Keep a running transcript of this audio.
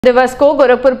दिवस को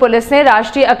गोरखपुर पुलिस ने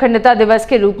राष्ट्रीय अखंडता दिवस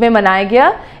के रूप में मनाया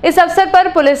गया। इस अवसर पर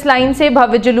पुलिस लाइन से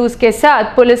भव्य जुलूस के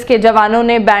साथ पुलिस के जवानों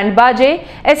ने बैंड बाजे,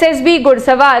 एसएसबी,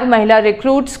 घुड़सवार, महिला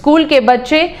रिक्रूट, स्कूल के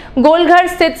बच्चे गोलघर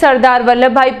स्थित सरदार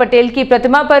वल्लभ भाई पटेल की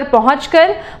प्रतिमा पर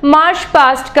पहुंचकर मार्च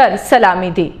पास्ट कर सलामी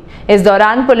दी। इस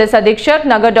दौरान पुलिस अधीक्षक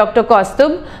नगर डॉक्टर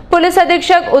कौस्तुभ, पुलिस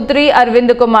अधीक्षक उत्तरी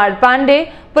अरविंद कुमार पांडे,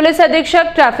 पुलिस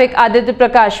अधीक्षक ट्रैफिक आदित्य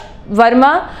प्रकाश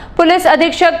वर्मा, पुलिस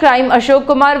अधीक्षक क्राइम अशोक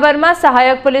कुमार वर्मा,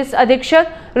 सहायक पुलिस अधीक्षक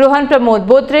रोहन प्रमोद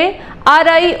बोत्रे,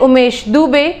 आरआई उमेश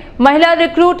दुबे, महिला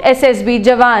रिक्रूट, एसएसबी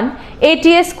जवान,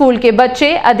 एटीएस, स्कूल के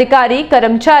बच्चे, अधिकारी,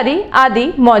 कर्मचारी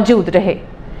आदि मौजूद रहे।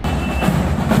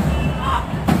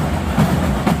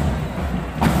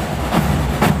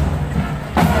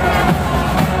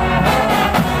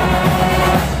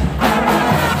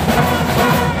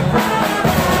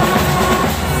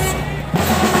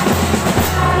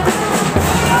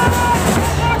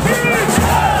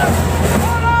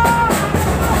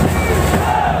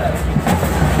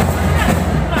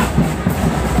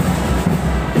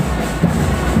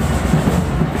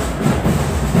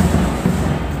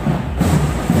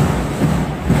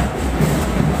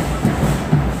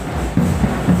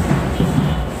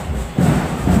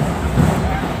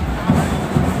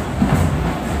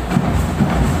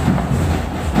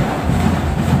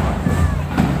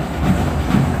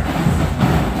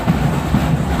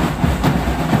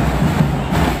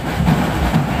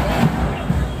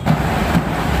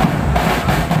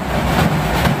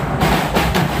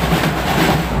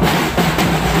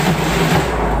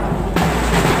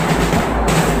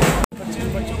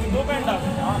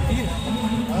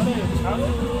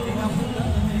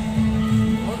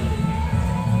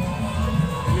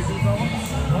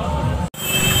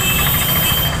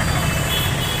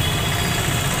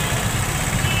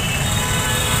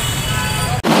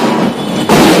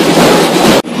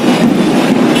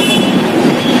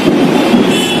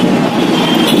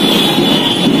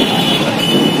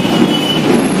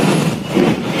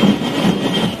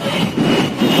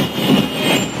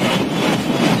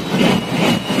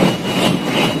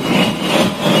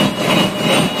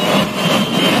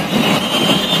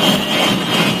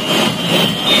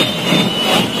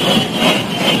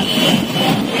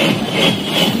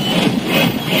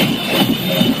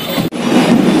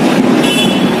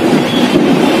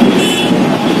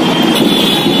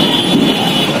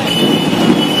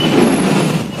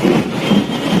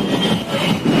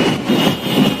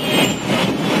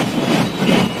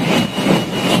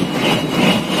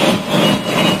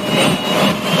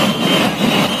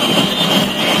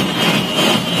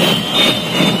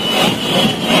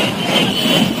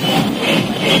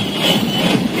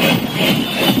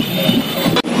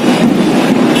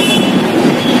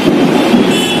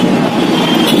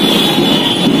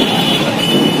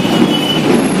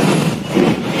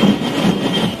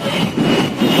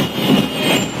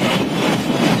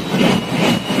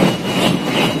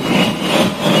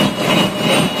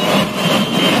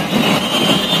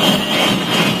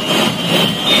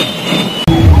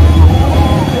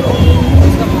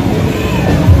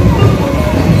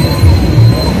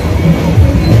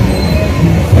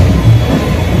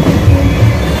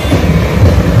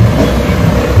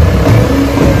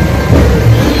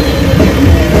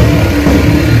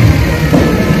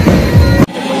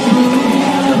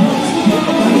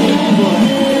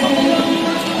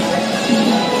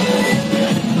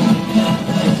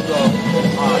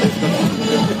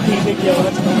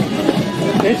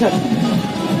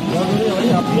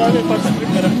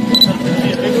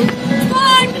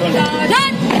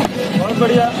 बहुत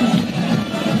बढ़िया।